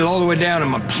all the way down to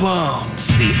my plums.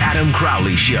 The Adam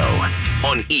Crowley Show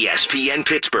on ESPN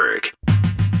Pittsburgh.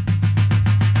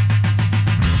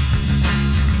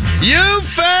 You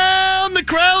found the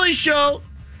Crowley Show,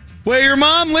 where your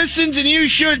mom listens and you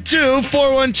should too.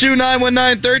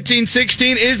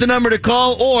 412-919-1316 is the number to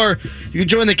call, or you can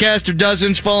join the cast of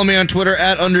dozens. Follow me on Twitter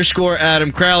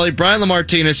 @_Adam Crowley. Brian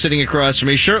LaMartina sitting across from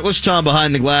me. Shirtless Tom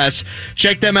behind the glass.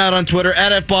 Check them out on Twitter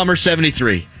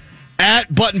 @FBomber73,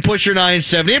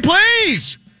 @ButtonPusher970. And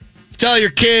please tell your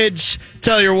kids,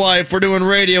 tell your wife, we're doing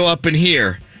radio up in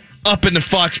here, up in the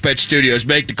Fox Bet studios.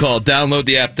 Make the call. Download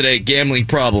the app today. Gambling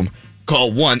problem,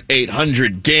 call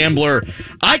 1-800-GAMBLER.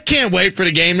 I can't wait for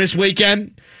the game this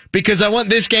weekend because I want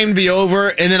this game to be over,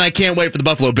 and then I can't wait for the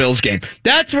Buffalo Bills game.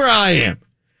 That's where I am.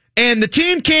 And the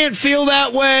team can't feel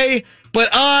that way, but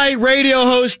I, radio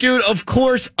host dude, of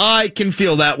course I can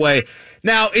feel that way.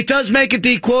 Now, it does make it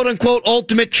the quote-unquote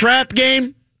ultimate trap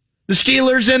game, the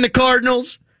Steelers and the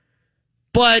Cardinals,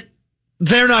 but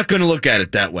they're not going to look at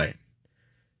it that way.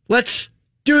 Let's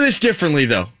do this differently,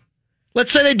 though.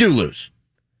 Let's say they do lose.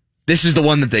 This is the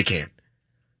one that they can.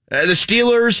 The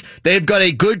Steelers, they've got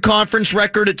a good conference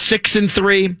record at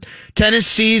 6-3.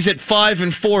 Tennessee's at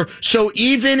 5-4. So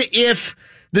even if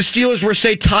the Steelers were,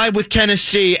 say, tied with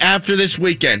Tennessee after this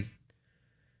weekend,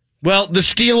 well, the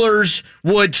Steelers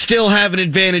would still have an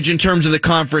advantage in terms of the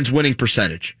conference winning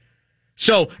percentage.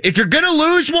 So if you're going to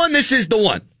lose one, this is the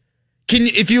one.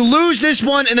 If you lose this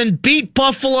one and then beat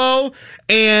Buffalo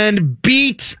and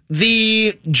beat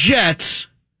the Jets,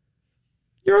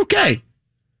 you're okay.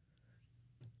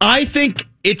 I think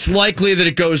it's likely that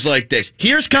it goes like this.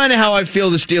 Here's kind of how I feel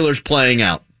the Steelers playing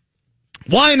out.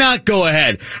 Why not go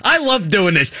ahead? I love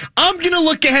doing this. I'm going to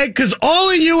look ahead because all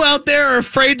of you out there are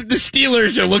afraid that the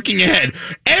Steelers are looking ahead.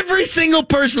 Every single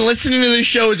person listening to this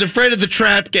show is afraid of the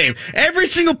trap game. Every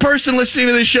single person listening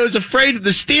to this show is afraid that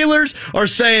the Steelers are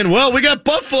saying, well, we got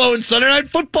Buffalo and Sunday Night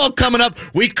Football coming up.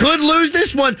 We could lose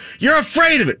this one. You're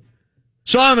afraid of it.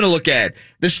 So I'm going to look ahead.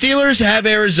 The Steelers have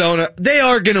Arizona. They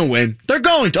are going to win. They're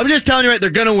going to. I'm just telling you right,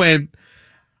 they're going to win.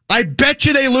 I bet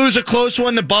you they lose a close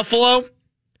one to Buffalo.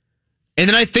 And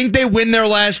then I think they win their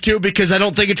last two because I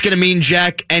don't think it's going to mean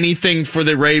jack anything for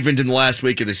the Ravens in the last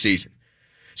week of the season.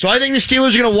 So I think the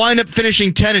Steelers are going to wind up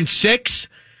finishing 10-6.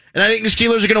 And I think the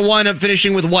Steelers are going to wind up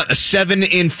finishing with, a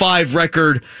 7-5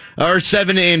 record or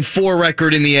 7-4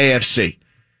 record in the AFC.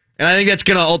 And I think that's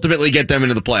going to ultimately get them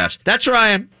into the playoffs. That's where I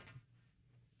am.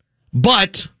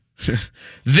 But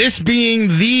this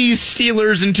being these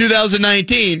Steelers in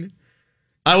 2019,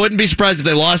 I wouldn't be surprised if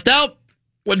they lost out.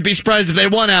 Wouldn't be surprised if they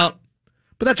won out.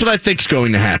 But that's what I think's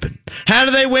going to happen. How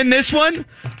do they win this one?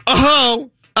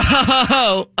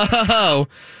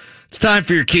 It's time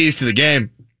for your keys to the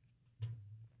game.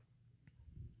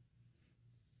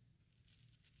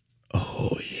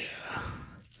 Oh, yeah.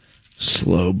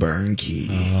 Slow burn key.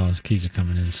 Oh, those keys are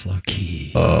coming in slow.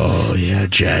 Keys. Oh, yeah.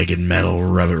 Jagged metal.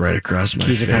 Rub it right across my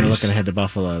face. Keys are kind of looking ahead to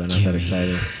Buffalo. They're not that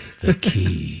excited. The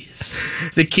keys.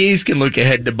 The keys can look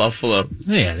ahead to Buffalo.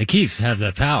 Yeah, the keys have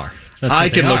that power. That's I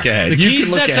can look ahead. The You keys,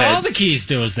 can look that's ahead. all the keys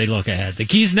do is they look ahead. The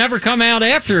keys never come out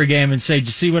after a game and say, "Did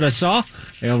you see what I saw?"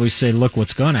 They always say, "Look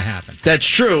what's going to happen." That's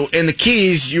true. And the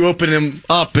keys, you open them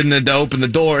up and then open the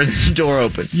door and the door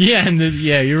opens. Yeah,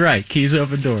 yeah, you're right. Keys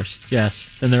open doors.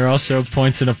 Yes, and there are also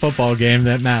points in a football game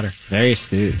that matter. Very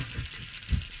astute.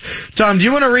 Tom, do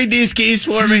you want to read these keys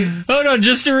for me? Hold on,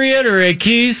 just to reiterate,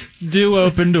 keys do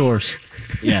open doors.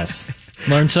 Yes.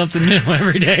 Learn something new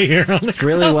every day here on the It's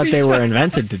really what they were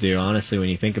invented to do, honestly, when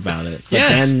you think about it. But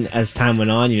then, as time went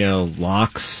on,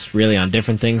 locks really on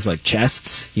different things like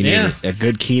chests. You need a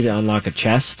good key to unlock a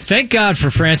chest. Thank God for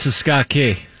Francis Scott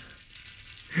Key.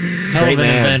 Hell of an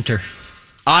inventor.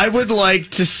 I would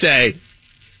like to say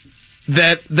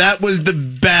that was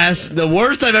the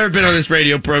worst I've ever been on this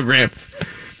radio program.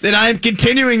 And I'm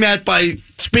continuing that by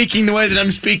speaking the way that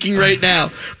I'm speaking right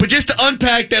now. But just to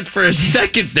unpack that for a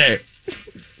second there.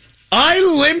 I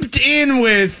limped in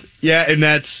with, and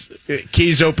that's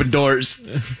keys open doors.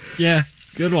 Yeah,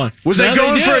 good one. Was I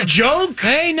going for a joke?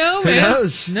 Hey, no, man. Who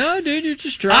knows? No, dude, you're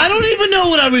just dropping. I don't even know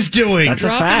what I was doing. That's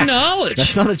dropping a fact. knowledge.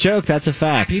 That's not a joke. That's a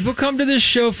fact. People come to this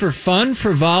show for fun,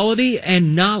 frivolity,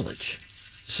 and knowledge.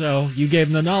 So you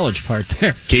gave them the knowledge part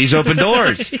there. Keys open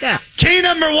doors. Yeah. Key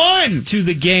number 1. To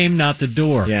the game, not the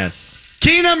door. Yes.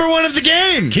 Key number 1 of the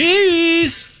game.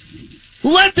 Keys.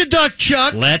 Let the duck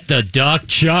chuck. Let the duck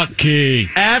chuck, Key.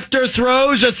 After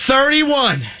throws of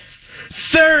 31,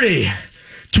 30,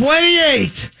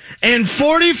 28, and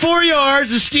 44 yards,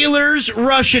 the Steelers'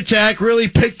 rush attack really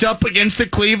picked up against the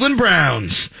Cleveland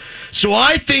Browns. So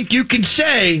I think you can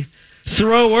say,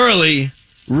 throw early,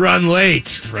 run late.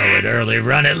 Throw it early,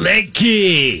 run it late,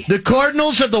 Key. The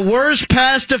Cardinals have the worst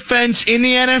pass defense in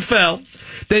the NFL.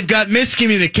 They've got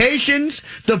miscommunications.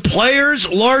 The players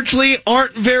largely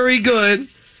aren't very good.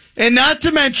 And not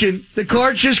to mention, the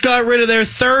Cards just got rid of their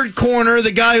third corner,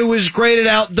 the guy who was graded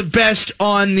out the best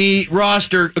on the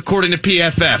roster, according to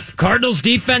PFF. Cardinals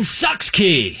defense sucks,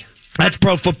 Key. That's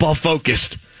Pro Football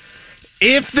Focused.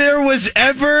 If there was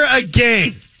ever a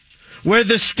game where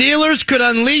the Steelers could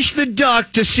unleash the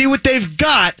duck to see what they've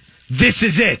got, this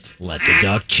is it. Let the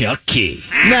duck chuck, Key.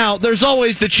 Now, there's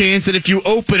always the chance that if you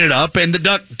open it up and the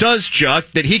duck does chuck,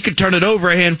 that he could turn it over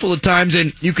a handful of times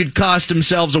and you could cost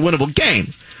themselves a winnable game.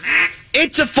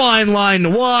 It's a fine line to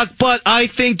walk, but I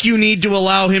think you need to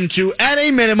allow him to, at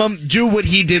a minimum, do what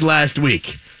he did last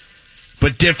week.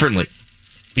 But differently.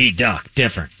 Be duck,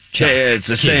 different. Chuck, Yeah, it's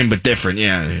the same but different,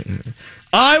 yeah.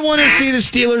 I want to see the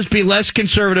Steelers be less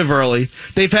conservative early.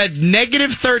 They've had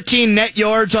negative 13 net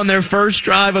yards on their first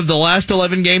drive of the last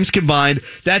 11 games combined.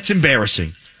 That's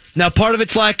embarrassing. Now, part of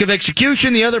it's lack of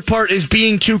execution. The other part is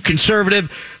being too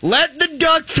conservative. Let the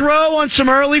duck throw on some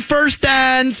early first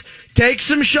downs, take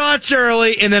some shots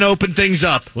early, and then open things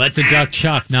up. Let the duck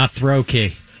chuck, not throw,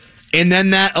 Key. And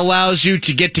then that allows you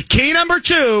to get to key number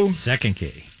 2. Second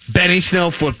Key. Benny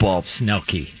Snell football. Snell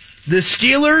Key. The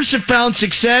Steelers have found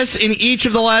success in each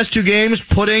of the last 2 games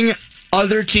putting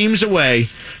other teams away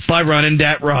by running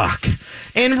that rock.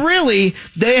 And really,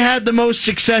 they had the most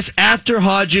success after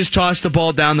Hodges tossed the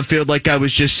ball down the field, like I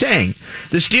was just saying.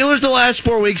 The Steelers the last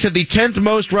 4 weeks have the 10th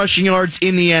most rushing yards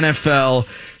in the NFL.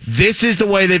 This is the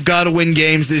way they've got to win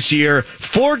games this year.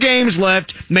 4 games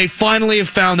left. They finally have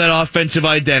found that offensive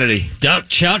identity. Duck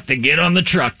chuck to get on the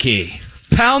truck, Key.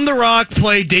 Pound the rock,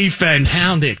 play defense.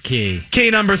 Pound it, Key.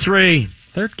 Key number 3.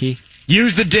 Third Key.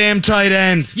 Use the damn tight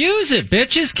end. Use it,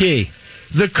 bitches, Key.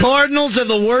 The Cardinals have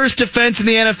the worst defense in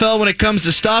the NFL when it comes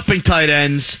to stopping tight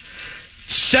ends.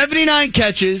 79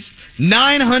 catches,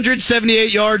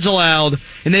 978 yards allowed,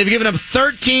 and they've given up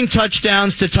 13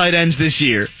 touchdowns to tight ends this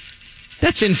year.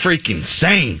 That's freaking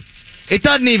insane. It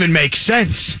doesn't even make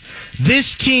sense.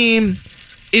 This team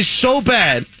is so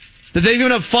bad that they've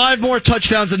given up 5 more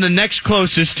touchdowns than the next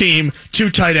closest team to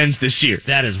tight ends this year.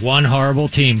 That is one horrible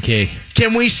team, Key.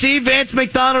 Can we see Vance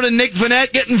McDonald and Nick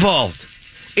Vannett get involved?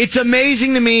 It's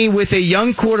amazing to me with a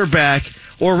young quarterback,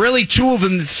 or really 2 of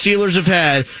them the Steelers have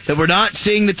had, that we're not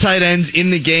seeing the tight ends in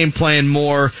the game plan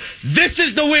more. This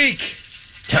is the week.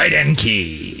 Tight end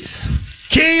keys.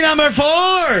 Key number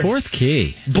 4. Fourth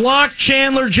Key. Block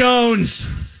Chandler Jones.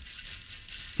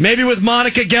 Maybe with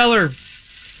Monica Geller.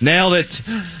 Nailed it.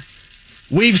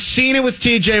 We've seen it with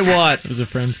TJ Watt. It was a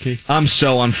friend's Key. I'm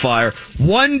so on fire.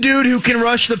 One dude who can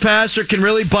rush the passer can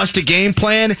really bust a game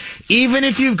plan. Even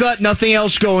if you've got nothing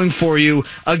else going for you,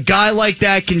 a guy like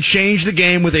that can change the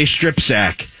game with a strip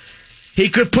sack. He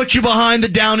could put you behind the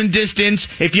down and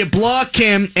distance if you block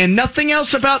him, and nothing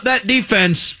else about that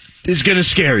defense is going to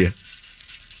scare you.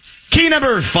 Key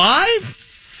number 5?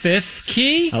 Fifth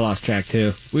Key. I lost track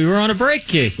too. We were on a break,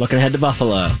 Key. Looking ahead to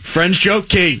Buffalo. Friends joke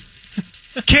key.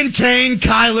 Contain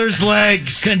Kyler's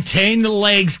legs. Contain the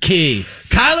legs, Key.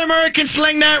 Kyler Murray can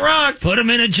sling that rock. Put him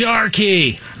in a jar,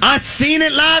 Key. I seen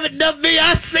it live at WB.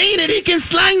 I seen it. He can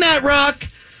sling that rock.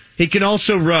 He can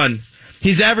also run.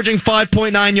 He's averaging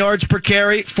 5.9 yards per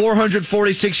carry,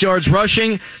 446 yards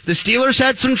rushing. The Steelers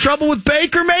had some trouble with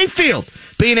Baker Mayfield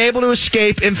being able to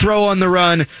escape and throw on the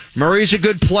run. Murray's a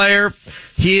good player.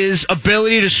 His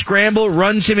ability to scramble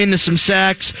runs him into some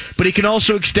sacks, but he can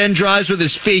also extend drives with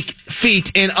his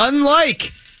feet. And unlike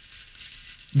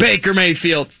Baker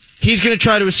Mayfield, he's going to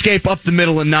try to escape up the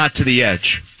middle and not to the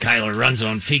edge. Kyler runs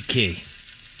on feet, Key.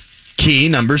 Key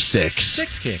number 6.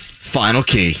 Sixth Key. Final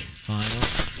key.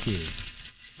 Final Key.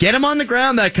 Get him on the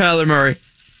ground, that Kyler Murray,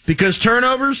 because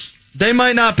turnovers, they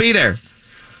might not be there.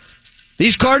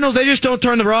 These Cardinals, they just don't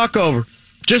turn the rock over.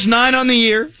 Just 9 on the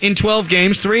year in 12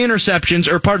 games, 6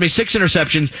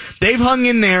 interceptions. They've hung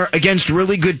in there against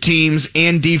really good teams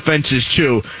and defenses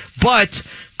too. But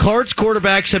Cards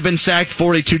quarterbacks have been sacked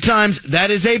 42 times. That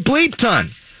is a bleep ton.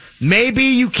 Maybe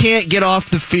you can't get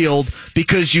off the field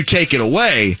because you take it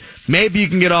away. Maybe you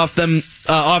can get off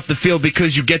the field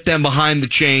because you get them behind the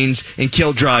chains and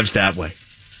kill drives that way.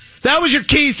 That was your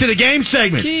keys to the game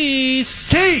segment. Keys.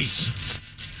 Keys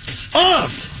of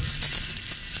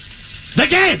the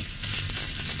game.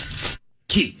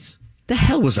 Keys. The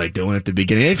hell was I doing at the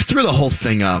beginning? They threw the whole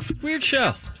thing off. Weird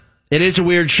show. It is a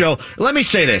weird show. Let me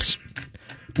say this.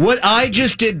 What I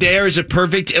just did there is a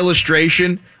perfect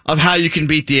illustration of how you can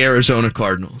beat the Arizona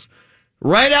Cardinals.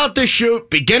 Right out the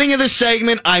chute, beginning of the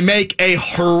segment, I make a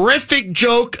horrific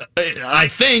joke, I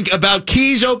think, about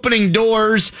Keys opening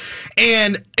doors,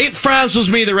 and it frazzles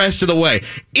me the rest of the way.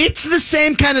 It's the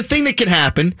same kind of thing that can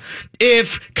happen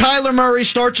if Kyler Murray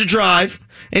starts a drive,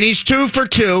 and he's 2 for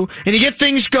 2, and you get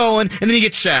things going, and then he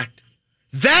gets sacked.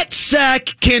 That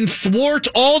sack can thwart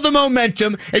all the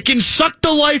momentum. It can suck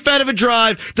the life out of a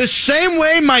drive the same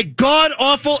way my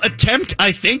god-awful attempt,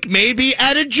 I think, maybe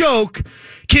at a joke,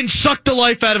 can suck the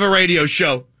life out of a radio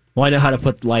show. Well, I know how to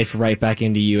put life right back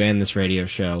into you and this radio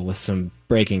show with some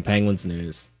breaking Penguins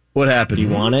news. What happened? Do you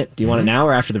want it? Do you want it now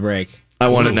or after the break? I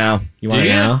want it now. You want it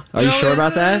now? Are you sure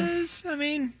about that? I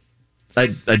mean, I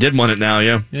did want it now,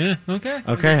 yeah. yeah, okay.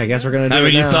 Okay, I guess we're going to do I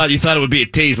mean, it now. you thought it would be a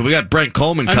tease, but we got Brent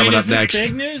Coleman coming up next. Is this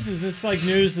big news? Is this like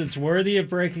news that's worthy of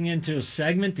breaking into a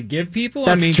segment to give people?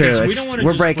 That's true. We don't want to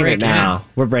We're just breaking break it now.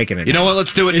 We're breaking it You know what?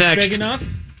 Let's do it It's next. big enough?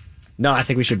 No, I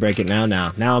think we should break it now.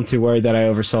 Now I'm too worried that I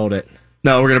oversold it.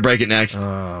 No, we're going to break it next.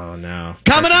 Oh, no.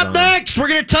 Coming Pressure's up on. next, we're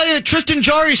going to tell you that Tristan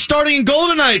Jarry is starting in goal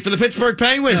tonight for the Pittsburgh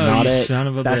Penguins. Oh, Not you it. son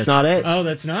of a That's bitch. not it. Oh,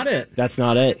 that's not it. That's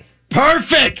not it.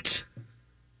 Perfect!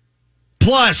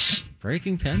 Plus,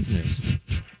 Breaking Pens news.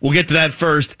 we'll get to that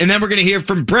first. And then we're going to hear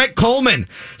from Brett Coleman,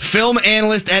 film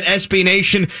analyst at SB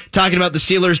Nation, talking about the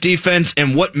Steelers' defense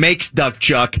and what makes Duck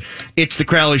Chuck. It's the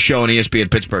Crowley Show on ESPN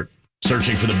Pittsburgh.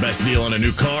 Searching for the best deal on a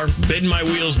new car?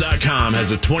 BidMyWheels.com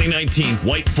has a 2019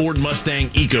 white Ford Mustang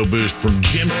EcoBoost from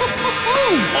Jim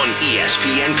on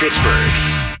ESPN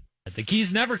Pittsburgh. The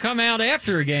Keys never come out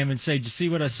after a game and say, "Did you see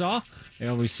what I saw?" They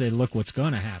always say, "Look what's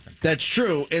going to happen." That's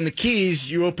true. And the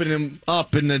Keys, you open them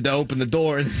up and then open the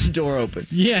door and the door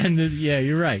opens. Yeah, yeah,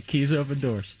 you're right. Keys open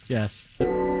doors. Yes.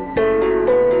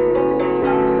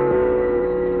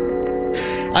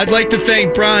 I'd like to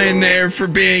thank Brian there for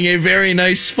being a very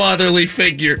nice fatherly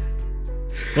figure.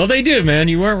 Well, they do, man.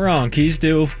 You weren't wrong. Keys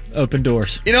do open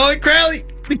doors. You know what, Crowley?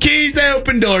 The Keys, they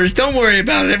open doors. Don't worry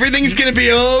about it. Everything's going to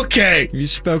be okay. You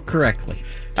spoke correctly.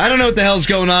 I don't know what the hell's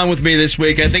going on with me this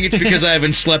week. I think it's because I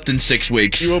haven't slept in 6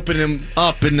 weeks. You open them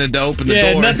up and then open the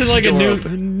door. Yeah, nothing like a door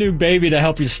open. new baby to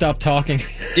help you stop talking.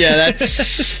 Yeah,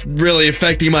 that's really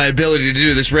affecting my ability to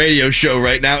do this radio show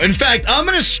right now. In fact, I'm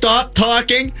going to stop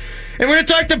talking, and we're going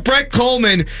to talk to Brett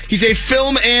Coleman. He's a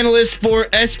film analyst for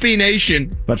SB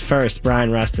Nation. But first,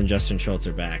 Brian Rust and Justin Schultz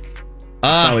are back.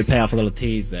 Thought we'd pay off a little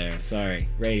tease there. Sorry,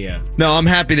 radio. No, I'm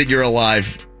happy that you're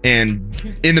alive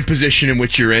and in the position in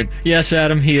which you're in. Yes,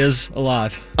 Adam, he is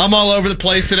alive. I'm all over the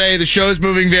place today. The show's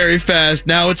moving very fast.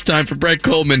 Now it's time for Brett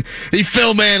Coleman, the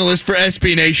film analyst for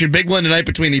SB Nation. Big one tonight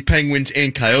between the Penguins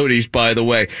and Coyotes, by the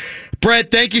way. Brett,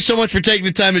 thank you so much for taking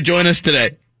the time to join us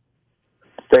today.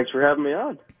 Thanks for having me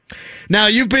on. Now,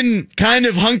 you've been kind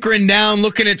of hunkering down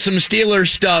looking at some Steelers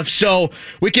stuff, so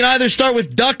we can either start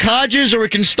with Duck Hodges or we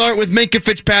can start with Minkah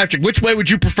Fitzpatrick. Which way would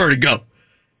you prefer to go?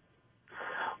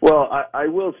 Well, I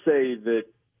will say that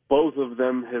both of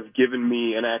them have given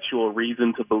me an actual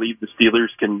reason to believe the Steelers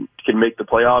can make the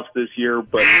playoffs this year.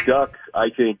 But Duck, I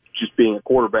think, just being a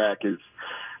quarterback is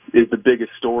the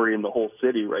biggest story in the whole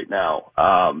city right now.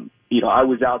 I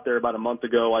was out there about a month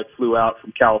ago. I flew out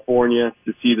from California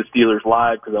to see the Steelers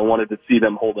live because I wanted to see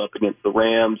them hold up against the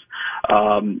Rams.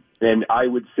 And I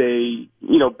would say,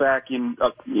 back in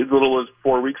as little as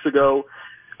 4 weeks ago,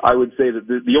 I would say that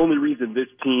the only reason this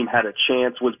team had a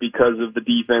chance was because of the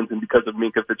defense and because of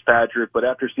Minkah Fitzpatrick. But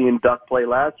after seeing Duck play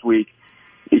last week,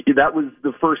 that was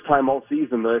the first time all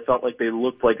season that I felt like they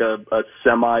looked like a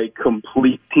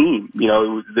semi-complete team. It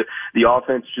was the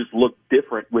offense just looked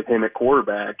different with him at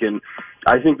quarterback. And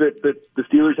I think that the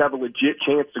Steelers have a legit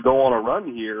chance to go on a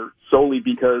run here solely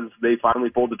because they finally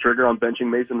pulled the trigger on benching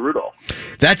Mason Rudolph.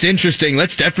 That's interesting.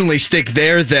 Let's definitely stick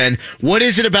there then. What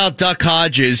is it about Duck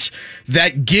Hodges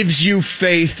that gives you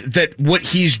faith that what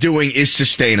he's doing is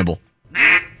sustainable?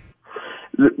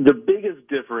 The biggest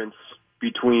difference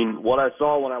between what I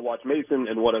saw when I watched Mason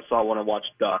and what I saw when I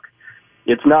watched Duck,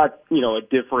 it's not, a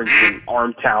difference in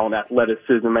arm talent,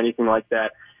 athleticism, anything like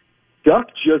that. Duck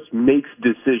just makes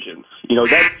decisions.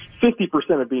 That's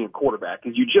 50% of being a quarterback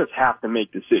is you just have to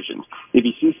make decisions. If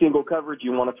you see single coverage,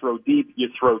 you want to throw deep, you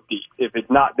throw deep. If it's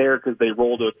not there because they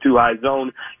roll to a too high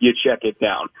zone, you check it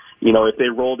down. If they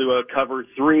roll to a cover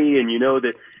 3 and you know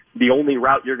that the only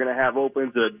route you're going to have open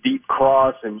is a deep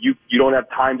cross and you don't have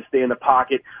time to stay in the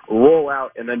pocket, roll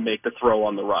out and then make the throw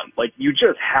on the run. Like, you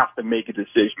just have to make a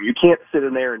decision. You can't sit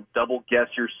in there and double guess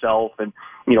yourself and,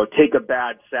 take a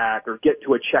bad sack or get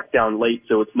to a check down late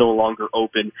so it's no longer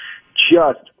open.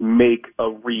 just make a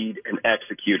read and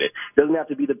execute it. It doesn't have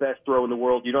to be the best throw in the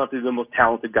world. You don't have to be the most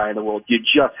talented guy in the world. You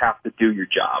just have to do your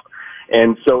job.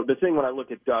 And so the thing when I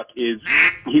look at Duck is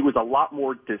he was a lot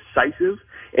more decisive.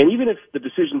 And even if the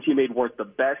decisions he made weren't the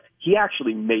best, he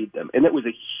actually made them. And that was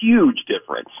a huge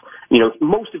difference. You know,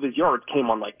 most of his yards came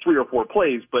on like 3 or 4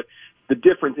 plays, but the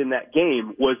difference in that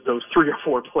game was those 3 or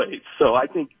 4 plays. So I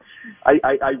think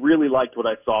I really liked what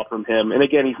I saw from him. And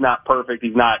again, he's not perfect.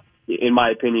 He's not, in my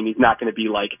opinion, he's not going to be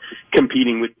like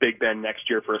competing with Big Ben next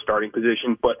year for a starting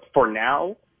position. But for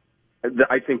now,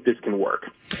 I think this can work.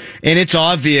 And it's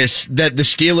obvious that the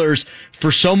Steelers,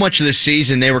 for so much of the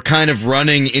season, they were kind of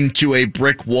running into a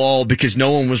brick wall because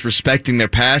no one was respecting their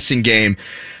passing game.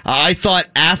 I thought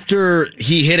after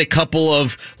he hit a couple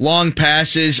of long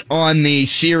passes on the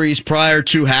series prior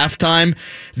to halftime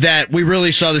that we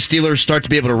really saw the Steelers start to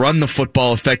be able to run the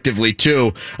football effectively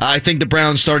too. I think the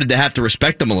Browns started to have to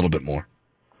respect them a little bit more.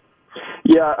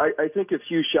 Yeah, I think a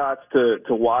few shots to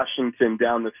Washington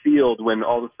down the field when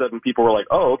all of a sudden people were like,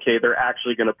 oh, okay, they're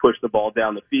actually going to push the ball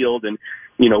down the field. And,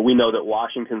 you know, we know that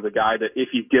Washington's a guy that if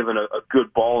he's given a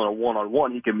good ball in a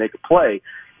one-on-one, he can make a play.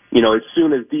 You know, as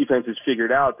soon as defenses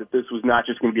figured out that this was not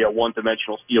just going to be a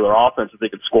one-dimensional Steeler offense that they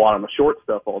could squat on the short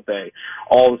stuff all day,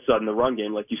 all of a sudden the run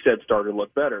game, like you said, started to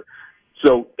look better.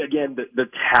 So, again, the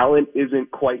talent isn't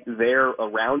quite there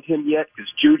around him yet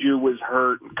because Juju was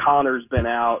hurt and Connor's been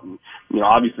out and, you know,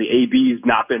 obviously AB's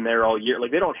not been there all year.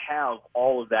 Like, they don't have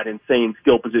all of that insane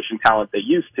skill position talent they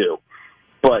used to.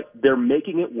 But they're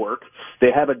making it work.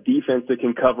 They have a defense that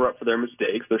can cover up for their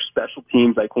mistakes. Their special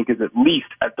teams, I think, is at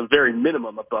least at the very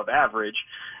minimum above average.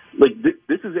 Like,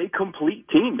 this is a complete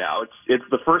team now. It's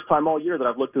the first time all year that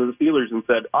I've looked at the Steelers and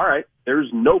said, all right, there's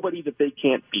nobody that they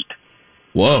can't beat.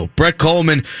 Whoa. Brett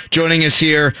Coleman joining us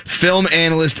here, film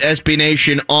analyst, SB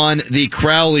Nation on the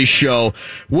Crowley Show.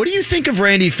 What do you think of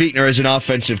Randy Fichtner as an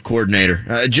offensive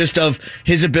coordinator? Just of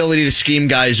his ability to scheme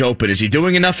guys open. Is he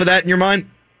doing enough of that in your mind?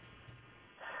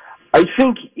 I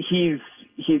think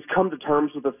he's come to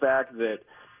terms with the fact that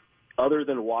other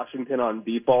than Washington on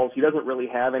deep balls, he doesn't really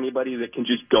have anybody that can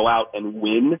just go out and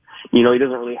win. You know, he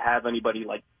doesn't really have anybody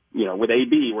like, you know, with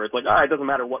AB, where it's like, all right, it doesn't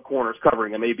matter what corner's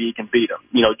covering him, AB can beat him.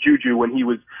 You know, Juju, when he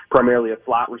was primarily a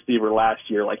slot receiver last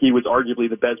year, like he was arguably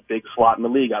the best big slot in the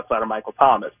league outside of Michael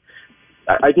Thomas.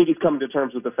 I think he's coming to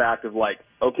terms with the fact of like,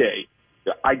 okay,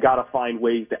 I got to find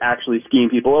ways to actually scheme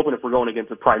people open. If we're going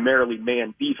against a primarily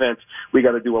man defense, we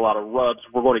got to do a lot of rubs.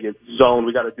 If we're going against zone,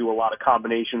 we got to do a lot of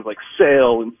combinations like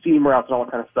sail and seam routes and all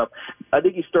that kind of stuff. I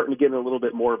think he's starting to get in a little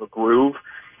bit more of a groove.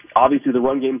 Obviously, the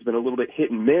run game's been a little bit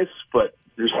hit and miss, but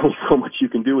there's only so much you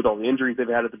can do with all the injuries they've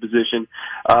had at the position.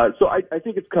 So I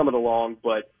think it's coming along,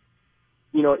 but,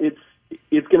 you know,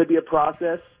 it's going to be a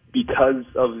process because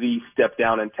of the step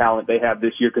down in talent they have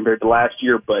this year compared to last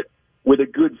year, but with a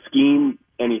good scheme,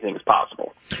 anything is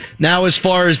possible. Now, as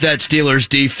far as that Steelers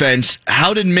defense,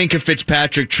 how did Minkah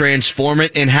Fitzpatrick transform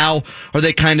it, and how are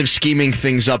they kind of scheming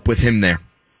things up with him there?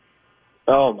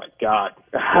 Oh, my God.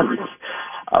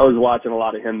 I was watching a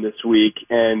lot of him this week,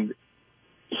 and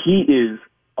he is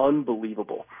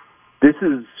unbelievable. This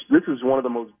is one of the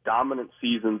most dominant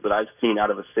seasons that I've seen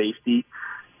out of a safety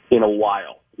in a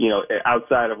while. You know,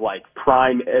 outside of like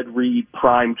prime Ed Reed,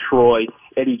 prime Troy,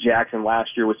 Eddie Jackson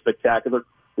last year was spectacular.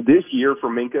 This year for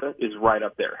Minkah is right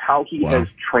up there. How he has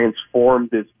transformed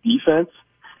this defense.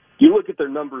 You look at their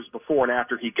numbers before and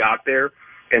after he got there,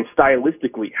 and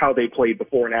stylistically how they played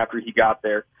before and after he got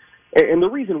there. And the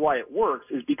reason why it works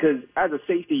is because as a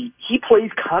safety, he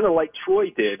plays kind of like Troy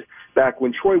did back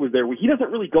when Troy was there, where he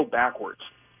doesn't really go backwards.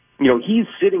 You know, he's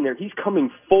sitting there, he's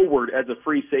coming forward as a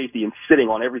free safety and sitting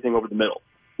on everything over the middle.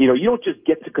 You know, you don't just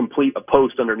get to complete a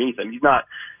post underneath him. He's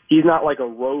not like a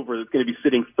rover that's going to be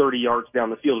sitting 30 yards down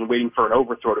the field and waiting for an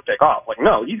overthrow to take off. Like,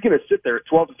 no, he's going to sit there at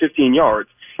 12 to 15 yards,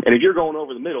 and if you're going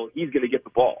over the middle, he's going to get the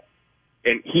ball.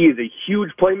 And he is a huge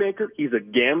playmaker. He's a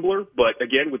gambler, but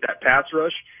again, with that pass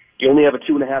rush, you only have a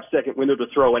 2.5-second window to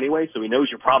throw anyway, so he knows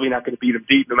you're probably not going to beat him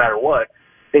deep no matter what.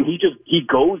 And he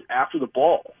goes after the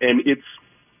ball, and it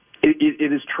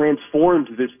has transformed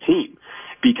this team.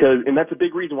 And that's a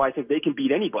big reason why I think they can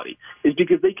beat anybody, is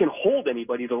because they can hold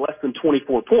anybody to less than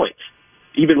 24 points,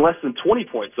 even less than 20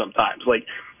 points sometimes. Like,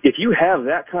 if you have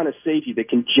that kind of safety that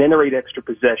can generate extra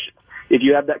possessions, if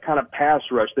you have that kind of pass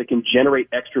rush that can generate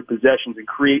extra possessions and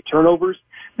create turnovers,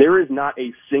 there is not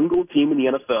a single team in the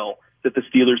NFL that the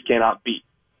Steelers cannot beat.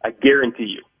 I guarantee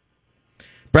you.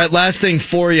 Brett, last thing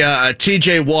for you,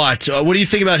 TJ Watt. What do you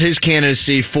think about his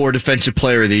candidacy for Defensive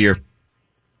Player of the Year?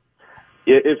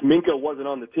 If Minkah wasn't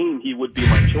on the team, he would be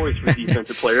my choice for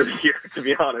Defensive Player of the Year, to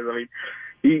be honest. I mean,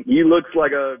 He looks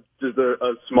like just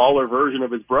a smaller version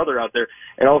of his brother out there.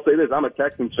 And I'll say this, I'm a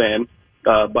Texans fan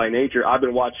by nature. I've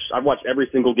watched every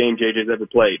single game JJ's ever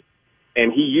played.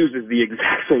 And he uses the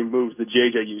exact same moves that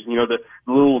JJ uses. You know, the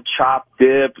little chop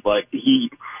dip,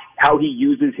 how he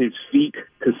uses his feet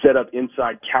to set up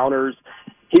inside counters.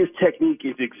 His technique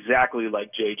is exactly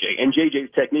like JJ. And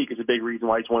JJ's technique is a big reason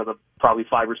why he's one of the probably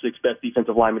 5 or 6 best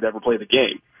defensive linemen to ever play the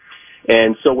game.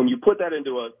 And so when you put that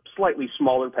into a slightly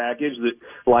smaller package that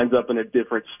lines up in a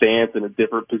different stance and a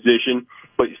different position,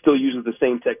 but still uses the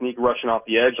same technique rushing off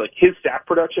the edge, like his sack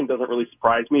production doesn't really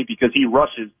surprise me because he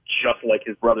rushes just like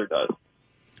his brother does.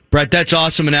 Brett, that's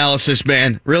awesome analysis,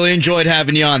 man. Really enjoyed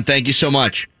having you on. Thank you so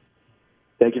much.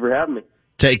 Thank you for having me.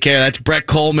 Take care. That's Brett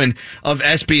Coleman of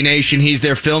SB Nation. He's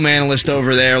their film analyst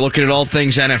over there, looking at all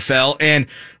things NFL. And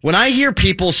when I hear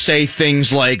people say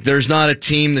things like, there's not a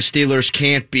team the Steelers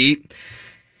can't beat,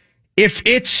 if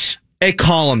it's a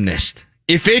columnist,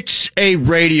 if it's a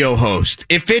radio host,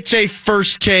 if it's a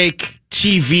First Take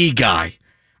TV guy,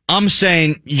 I'm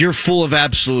saying you're full of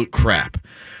absolute crap.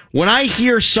 When I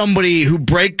hear somebody who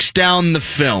breaks down the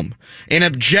film and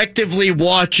objectively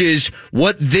watches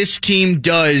what this team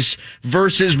does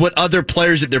versus what other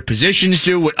players at their positions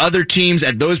do, what other teams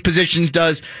at those positions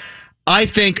does, I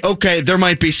think, okay, there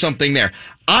might be something there.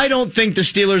 I don't think the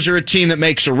Steelers are a team that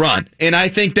makes a run. And I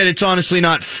think that it's honestly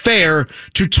not fair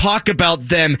to talk about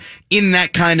them in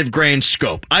that kind of grand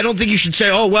scope. I don't think you should say,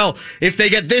 oh, well, if they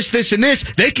get this, this, and this,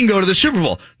 they can go to the Super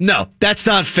Bowl. No, that's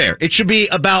not fair. It should be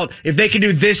about if they can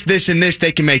do this, this, and this,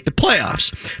 they can make the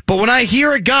playoffs. But when I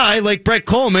hear a guy like Brett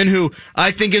Coleman, who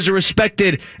I think is a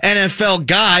respected NFL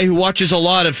guy who watches a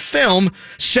lot of film,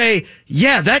 say,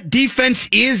 yeah, that defense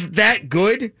is that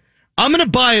good, I'm going to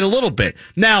buy it a little bit.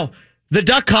 Now, the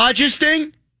Duck Hodges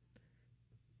thing,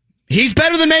 he's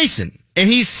better than Mason, and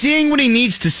he's seeing what he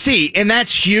needs to see, and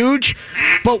that's huge.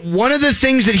 But one of the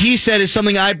things that he said is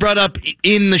something I brought up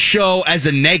in the show as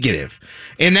a negative,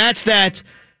 and that's that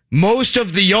most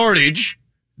of the yardage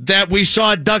that we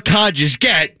saw Duck Hodges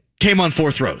get came on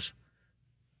 4 throws.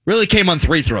 Really came on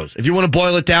 3 throws. If you want to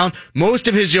boil it down, most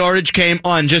of his yardage came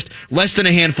on just less than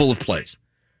a handful of plays.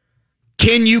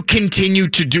 Can you continue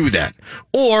to do that?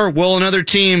 Or will another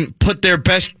team put their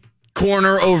best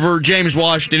corner over James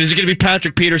Washington? Is it going to be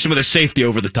Patrick Peterson with a safety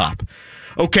over the top?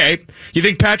 Okay. You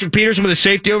think Patrick Peterson with a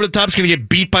safety over the top is going to get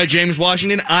beat by James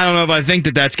Washington? I don't know if I think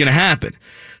that that's going to happen.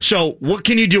 So what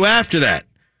can you do after that?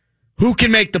 Who can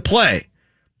make the play?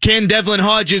 Can Devlin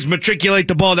Hodges matriculate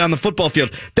the ball down the football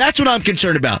field? That's what I'm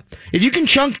concerned about. If you can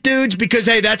chunk dudes because,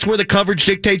 hey, that's where the coverage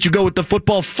dictates you go with the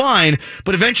football, fine.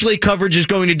 But eventually coverage is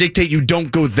going to dictate you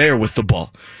don't go there with the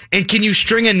ball. And can you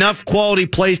string enough quality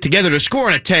plays together to score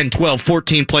on a 10, 12,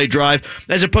 14-play drive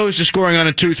as opposed to scoring on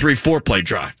a 2, 3, 4-play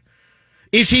drive?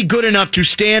 Is he good enough to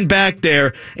stand back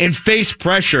there and face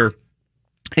pressure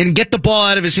and get the ball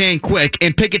out of his hand quick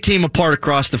and pick a team apart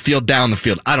across the field, down the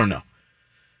field? I don't know.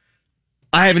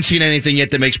 I haven't seen anything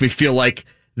yet that makes me feel like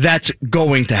that's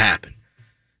going to happen.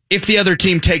 If the other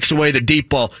team takes away the deep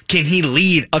ball, can he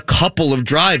lead a couple of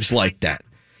drives like that?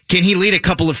 Can he lead a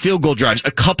couple of field goal drives,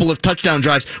 a couple of touchdown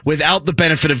drives without the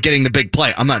benefit of getting the big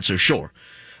play? I'm not so sure.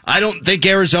 I don't think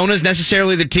Arizona is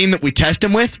necessarily the team that we test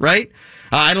him with, right?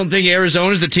 I don't think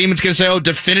Arizona is the team that's going to say, oh,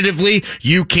 definitively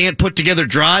you can't put together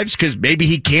drives, because maybe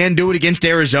he can do it against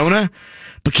Arizona.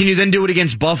 But can you then do it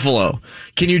against Buffalo?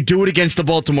 Can you do it against the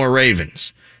Baltimore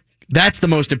Ravens? That's the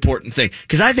most important thing.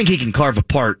 Because I think he can carve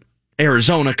apart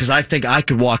Arizona, because I think I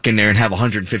could walk in there and have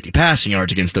 150 passing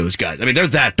yards against those guys. I mean, they're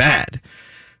that bad.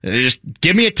 They just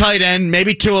give me a tight end,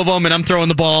 maybe 2 of them, and I'm throwing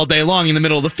the ball all day long in the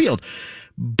middle of the field.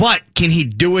 But can he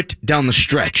do it down the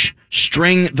stretch?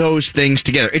 String those things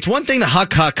together. It's one thing to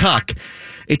huck.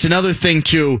 It's another thing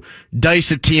to dice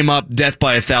a team up death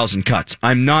by 1,000 cuts.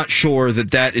 I'm not sure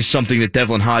that that is something that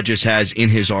Devlin Hodges has in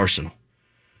his arsenal.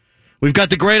 We've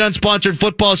got the great unsponsored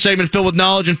football segment filled with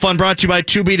knowledge and fun brought to you by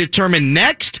To Be Determined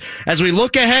next as we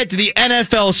look ahead to the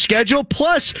NFL schedule,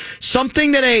 plus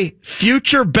something that a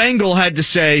future Bengal had to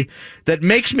say that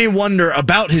makes me wonder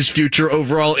about his future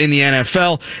overall in the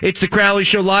NFL. It's the Crowley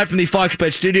Show live from the Fox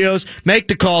Bet Studios. Make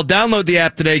the call. Download the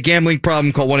app today. Gambling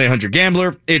problem, call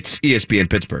 1-800-GAMBLER. It's ESPN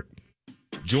Pittsburgh.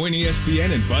 Join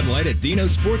ESPN and Bud Light at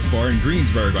Dino's Sports Bar in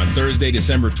Greensburg on Thursday,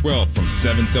 December 12th from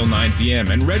 7 till 9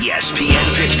 p.m. and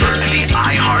ESPN Pittsburgh, the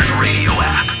iHeartRadio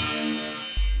app.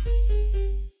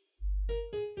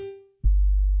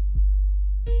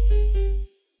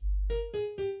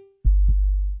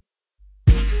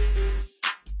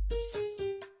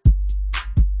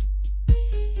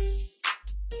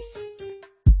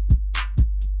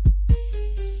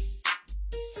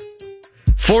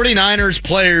 49ers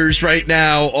players right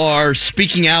now are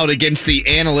speaking out against the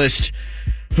analyst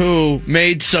who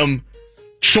made some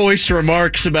choice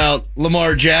remarks about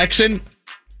Lamar Jackson.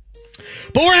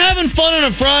 But we're having fun on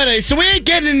a Friday, so we ain't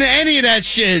getting into any of that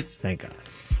shit. Thank God.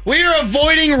 We are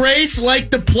avoiding race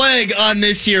like the plague on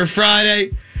this here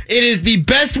Friday. It is the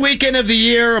best weekend of the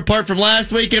year, apart from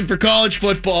last weekend for college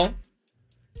football.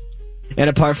 And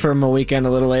apart from a weekend a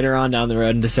little later on down the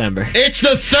road in December. It's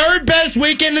the third best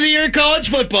weekend of the year in college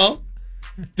football.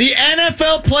 The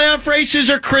NFL playoff races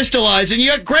are crystallized, and you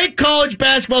got great college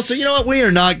basketball, so you know what? We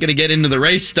are not going to get into the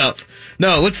race stuff.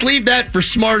 No, let's leave that for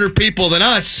smarter people than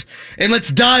us, and let's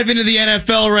dive into the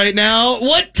NFL right now.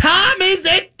 What time is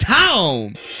it,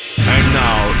 Tom? And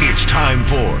now it's time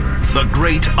for the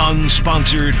great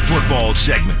unsponsored football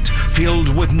segment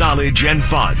filled with knowledge and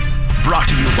fun. Brought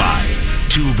to you by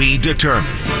To Be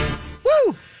Determined.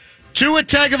 Woo! Tua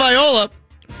Tagovailoa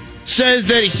says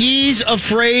that he's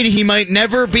afraid he might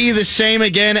never be the same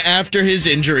again after his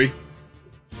injury.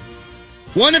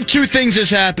 One of two things is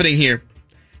happening here.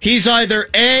 He's either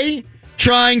A,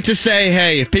 trying to say,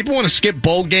 hey, if people want to skip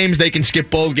bowl games, they can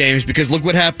skip bowl games because look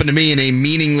what happened to me in a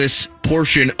meaningless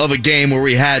portion of a game where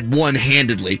we had one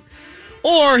handedly.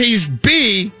 Or he's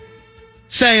B,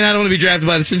 saying I don't want to be drafted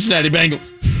by the Cincinnati Bengals.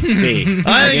 B.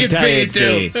 I think it's B,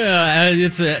 too.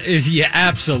 It's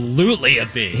absolutely a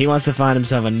B. He wants to find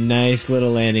himself a nice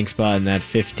little landing spot in that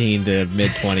 15 to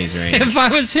mid-20s range. If I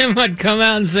was him, I'd come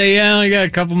out and say, yeah, I only got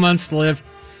a couple months to live.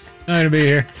 I'm going to be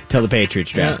here. Till the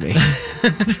Patriots draft me.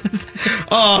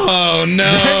 Oh, no.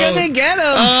 How can they get him?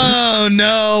 Oh,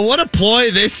 no. What a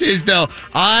ploy this is, though.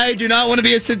 I do not want to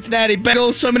be a Cincinnati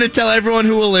Bengals, so I'm going to tell everyone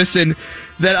who will listen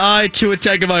that I, Tua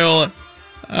Tagovailoa,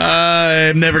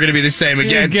 I'm never going to be the same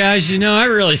again. Yeah, guys, you know, I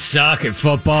really suck at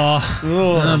football.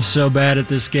 Oh. I'm so bad at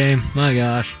this game. My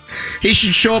gosh. He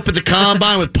should show up at the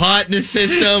combine with pot in his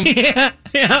system.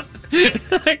 Yeah.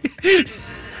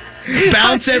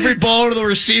 Bounce every ball to the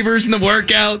receivers in the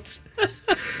workouts.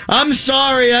 I'm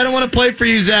sorry, I don't want to play for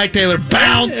you, Zach Taylor.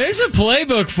 Bounce! There's a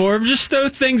playbook for him. Just throw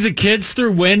things at kids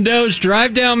through windows,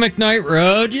 drive down McKnight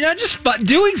Road. You know, just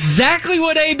do exactly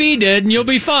what AB did, and you'll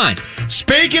be fine.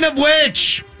 Speaking of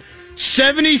which,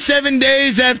 77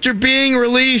 days after being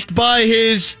released by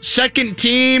his second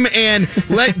team and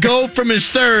let go from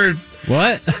his third,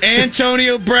 what?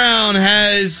 Antonio Brown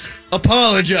has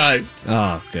apologized.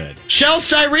 Oh, good.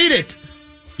 Shallst I read it?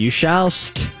 You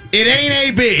shallst. It ain't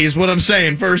AB, is what I'm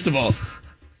saying, first of all.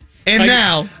 And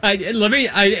now...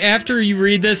 after you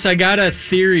read this, I got a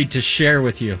theory to share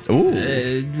with you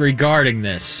regarding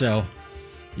this. So,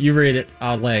 you read it,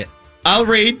 I'll lay it. I'll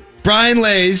read. Brian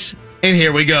lays, and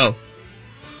here we go.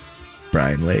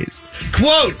 Brian lays.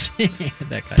 Quote,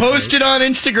 posted on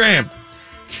Instagram.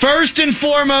 First and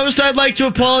foremost, I'd like to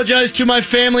apologize to my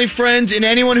family, friends, and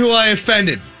anyone who I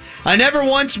offended. I never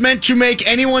once meant to make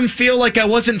anyone feel like I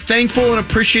wasn't thankful and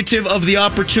appreciative of the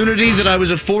opportunity that I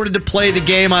was afforded to play the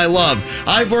game I love.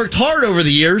 I've worked hard over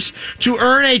the years to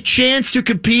earn a chance to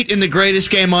compete in the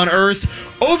greatest game on earth.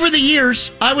 Over the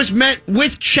years, I was met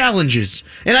with challenges,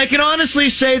 and I can honestly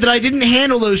say that I didn't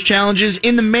handle those challenges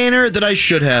in the manner that I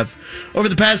should have. Over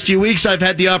the past few weeks, I've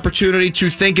had the opportunity to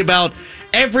think about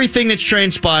everything that's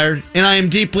transpired, and I am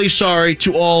deeply sorry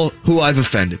to all who I've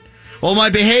offended. While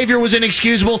my behavior was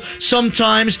inexcusable,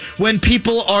 sometimes when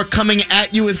people are coming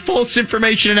at you with false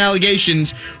information and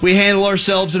allegations, we handle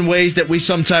ourselves in ways that we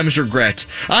sometimes regret.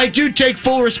 I do take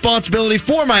full responsibility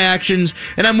for my actions,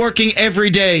 and I'm working every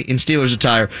day in Steelers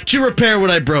attire to repair what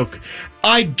I broke.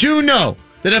 I do know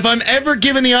that if I'm ever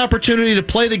given the opportunity to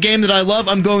play the game that I love,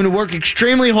 I'm going to work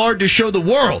extremely hard to show the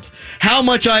world how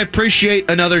much I appreciate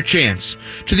another chance.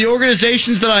 To the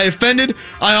organizations that I offended,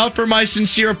 I offer my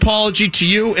sincere apology to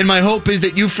you, and my hope is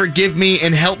that you forgive me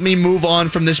and help me move on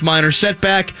from this minor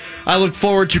setback. I look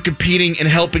forward to competing and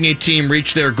helping a team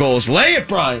reach their goals. Lay it,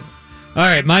 Brian. All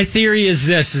right, my theory is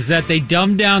this, is that they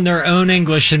dumbed down their own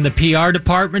English in the PR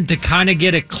department to kind of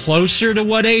get it closer to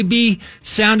what AB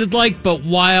sounded like, but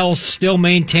while still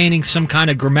maintaining some kind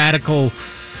of grammatical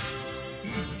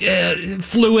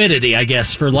fluidity, I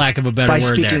guess, for lack of a better word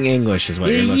there. By speaking English is what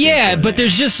you're looking for. Yeah, but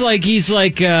there's just like, he's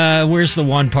like, where's the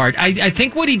one part? I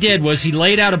think what he did was he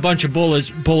laid out a bunch of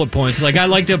bullet points. Like,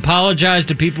 I'd like to apologize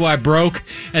to people I broke,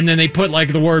 and then they put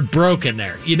like the word broke in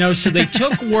there. You know, so they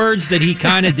took words that he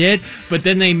kind of did, but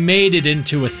then they made it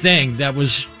into a thing that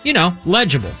was, you know,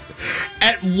 legible.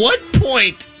 At what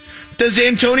point Does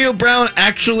Antonio Brown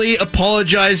actually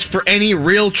apologize for any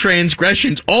real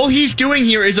transgressions? All he's doing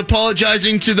here is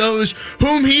apologizing to those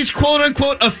whom he's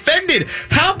quote-unquote offended.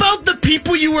 How about the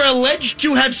people you were alleged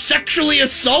to have sexually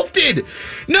assaulted?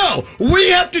 No,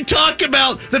 we have to talk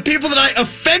about the people that I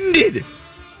offended.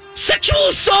 Sexual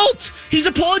assault! He's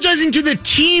apologizing to the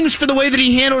teams for the way that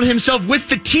he handled himself with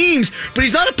the teams, but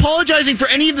he's not apologizing for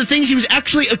any of the things he was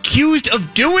actually accused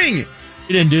of doing.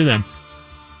 He didn't do them.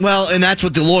 Well, and that's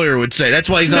what the lawyer would say. That's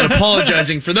why he's not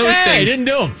apologizing for those things. He didn't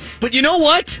do them. But you know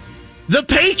what? The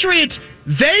Patriots,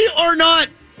 they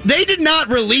did not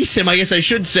release him, I guess I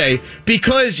should say,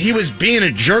 because he was being a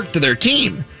jerk to their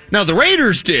team. Now, the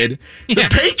Raiders did. The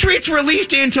Patriots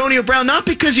released Antonio Brown not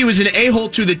because he was an a-hole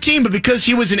to the team, but because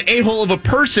he was an a-hole of a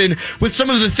person with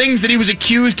some of the things that he was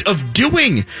accused of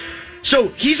doing. So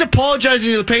he's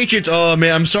apologizing to the Patriots. Oh,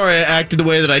 man, I'm sorry I acted the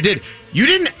way that I did. You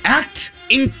didn't act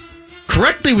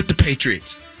incorrectly with the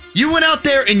Patriots. You went out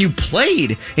there and you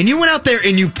played, and you went out there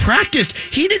and you practiced.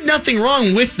 He did nothing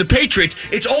wrong with the Patriots.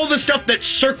 It's all the stuff that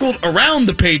circled around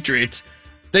the Patriots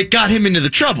that got him into the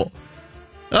trouble.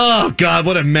 Oh, God,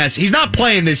 what a mess. He's not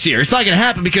playing this year. It's not going to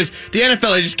happen because the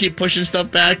NFL, they just keep pushing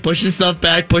stuff back,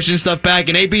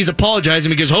 and AB's apologizing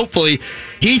because hopefully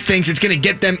he thinks it's going to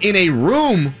get them in a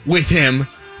room with him,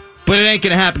 but it ain't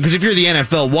going to happen because if you're the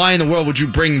NFL, why in the world would you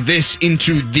bring this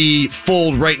into the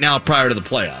fold right now prior to the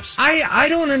playoffs? I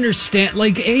don't understand.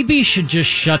 Like, AB should just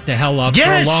shut the hell up for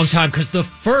a long time because the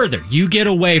further you get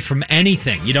away from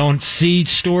anything, you don't see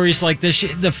stories like this.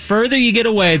 The further you get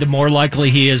away, the more likely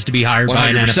he is to be hired 100%. By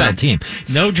an NFL team.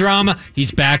 No drama.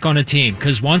 He's back on a team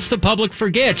because once the public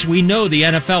forgets, we know the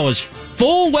NFL is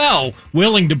full well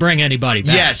willing to bring anybody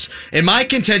back. Yes. And my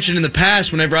contention in the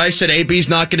past, whenever I said AB's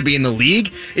not going to be in the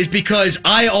league, is because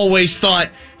I always thought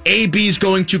AB's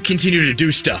going to continue to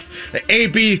do stuff.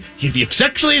 AB, if you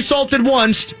sexually assaulted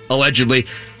once, allegedly,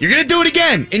 you're going to do it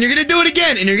again, and you're going to do it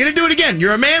again, and you're going to do it again.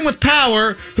 You're a man with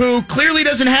power who clearly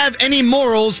doesn't have any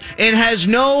morals and has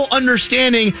no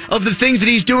understanding of the things that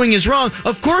he's doing is wrong.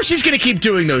 Of course he's going to keep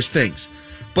doing those things.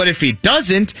 But if he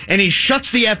doesn't, and he shuts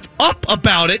the F up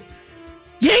about it,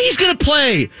 yeah, he's going to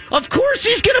play. Of course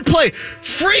he's going to play.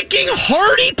 Freaking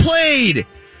Hardy played.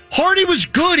 Hardy was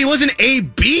good. He wasn't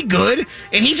AB good.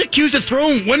 And he's accused of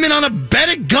throwing women on a bed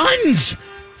of guns.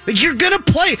 Like, you're going to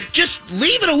play. Just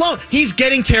leave it alone. He's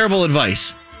getting terrible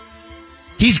advice.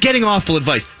 He's getting awful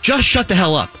advice. Just shut the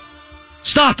hell up.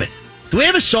 Stop it. Do we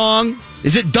have a song?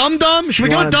 Is it Dum Dum? Should we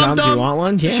go Dum Dum? Do you want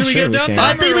one? Yeah, Should we sure, go Dum Dum?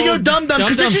 I think we go Dum Dum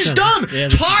because this is dumb. Yeah,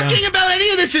 this Talking is dumb. about any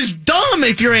of this is dumb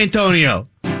if you're Antonio.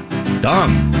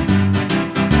 Dumb.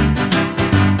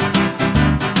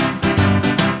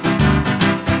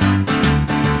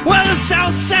 Well, the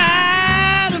south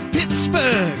side of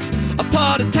Pittsburgh's a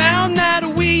part of town that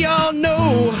we all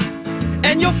know.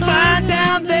 And you'll find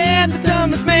down there the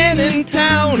dumbest man in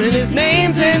town, and his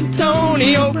name's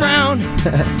Antonio Brown.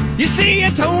 You see,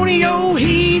 Antonio,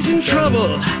 he's in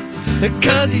trouble,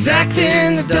 'cause he's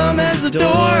acting dumb as a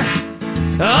door.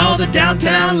 All the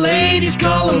downtown ladies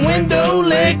call him window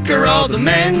licker, all the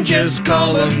men just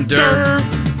call him Durr.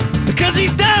 Because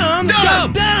he's dumb.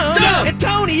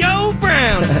 Antonio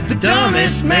Brown, the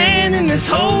dumbest man in this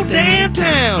whole damn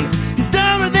town. He's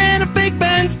dumber than a Big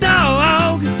Ben's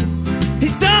dog.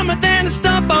 He's dumber than a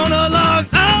stump on a log.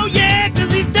 Oh yeah,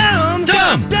 'cause he's dumb.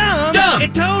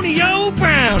 Antonio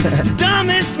Brown, the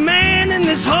dumbest man in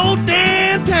this whole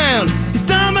damn town. He's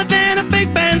dumber than a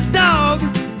Big Ben's dog.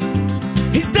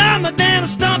 He's dumber than a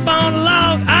stump on a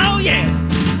log. Oh, yeah.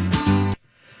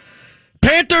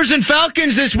 Panthers and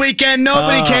Falcons this weekend.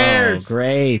 Nobody cares.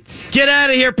 Great. Get out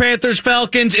of here, Panthers,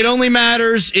 Falcons. It only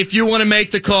matters if you want to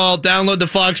make the call. Download the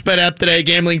Fox Bet app today.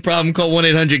 Gambling problem, call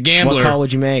 1-800-GAMBLER. What call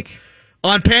would you make?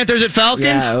 On Panthers at Falcons?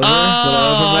 Yeah, over.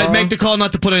 I'd make the call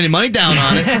not to put any money down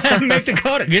on it. Make the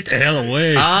call to get the hell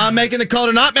away. I'm making the call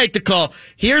to not make the call.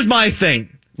 Here's my thing.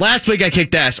 Last week I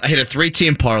kicked ass. I hit a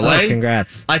 3-team parlay. Oh,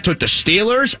 congrats. I took the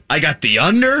Steelers. I got the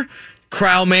under.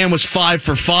 Crowman was 5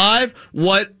 for 5.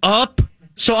 What up?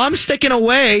 So I'm staying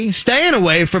away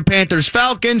from Panthers,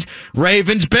 Falcons,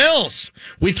 Ravens, Bills.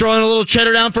 We throwing a little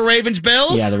cheddar down for Ravens,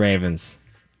 Bills? Yeah, the Ravens.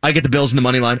 I get the Bills in the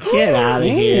money line. Get out of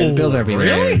here. The Bills are being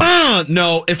really?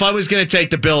 No, if I was going to take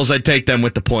the Bills, I'd take them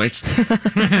with the points.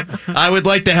 I would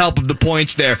like the help of the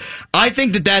points there. I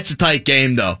think that's a tight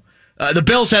game, though. The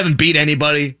Bills haven't beat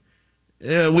anybody.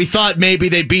 We thought maybe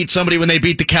they beat somebody when they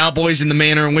beat the Cowboys in the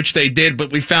manner in which they did,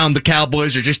 but we found the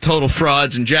Cowboys are just total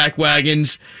frauds and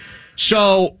jackwagons.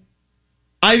 So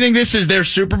I think this is their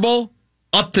Super Bowl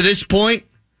up to this point.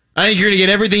 I think you're going to get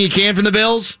everything you can from the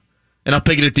Bills, and I'll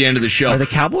pick it at the end of the show. Are the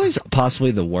Cowboys possibly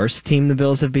the worst team the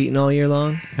Bills have beaten all year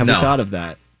long? Have we thought of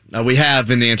that? We have,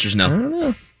 and the answer's no. I don't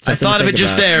know. I thought of it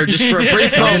just there, just for a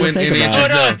brief moment, and the answer's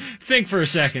no. Think for a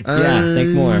second.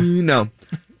 Think more. No.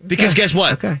 Because guess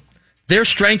what? Okay. Their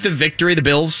strength of victory, the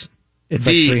Bills, it's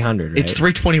like 300, right? It's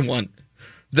 321.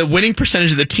 The winning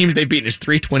percentage of the teams they've beaten is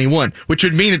 321, which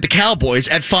would mean that the Cowboys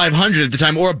at 500 at the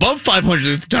time, or above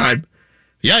 500 at the time,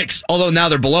 yikes. Although now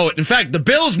they're below it. In fact, the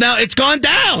Bills now, it's gone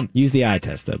down. Use the eye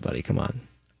test, though, buddy. Come on.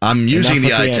 I'm using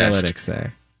the eye test. Analytics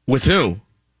there. With who?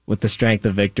 With the strength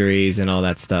of victories and all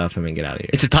that stuff. I mean, get out of here.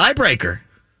 It's a tiebreaker.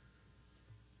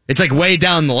 It's like way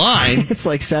down the line. It's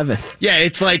like 7th. Yeah,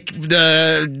 it's like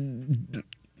the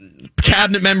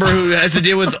cabinet member who has to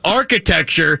deal with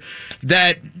architecture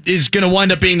that is going to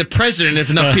wind up being the president if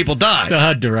enough people die. The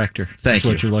HUD director. That's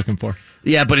what you're looking for.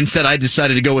 Yeah, but instead I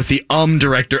decided to go with the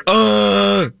director.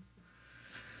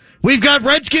 We've got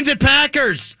Redskins at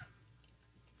Packers.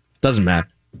 Doesn't matter.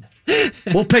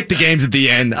 We'll pick the games at the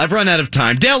end. I've run out of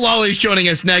time. Dale Lawley's joining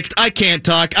us next. I can't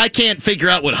talk. I can't figure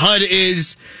out what HUD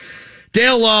is.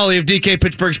 Dale Lawley of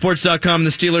DKPittsburghSports.com,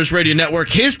 the Steelers Radio Network.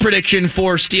 His prediction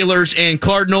for Steelers and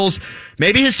Cardinals.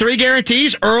 Maybe his 3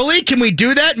 guarantees early. Can we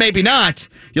do that? Maybe not.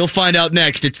 You'll find out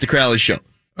next. It's the Crowley Show.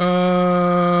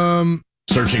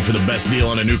 Searching for the best deal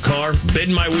on a new car?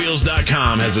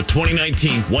 BidMyWheels.com has a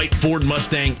 2019 white Ford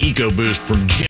Mustang EcoBoost from Jim.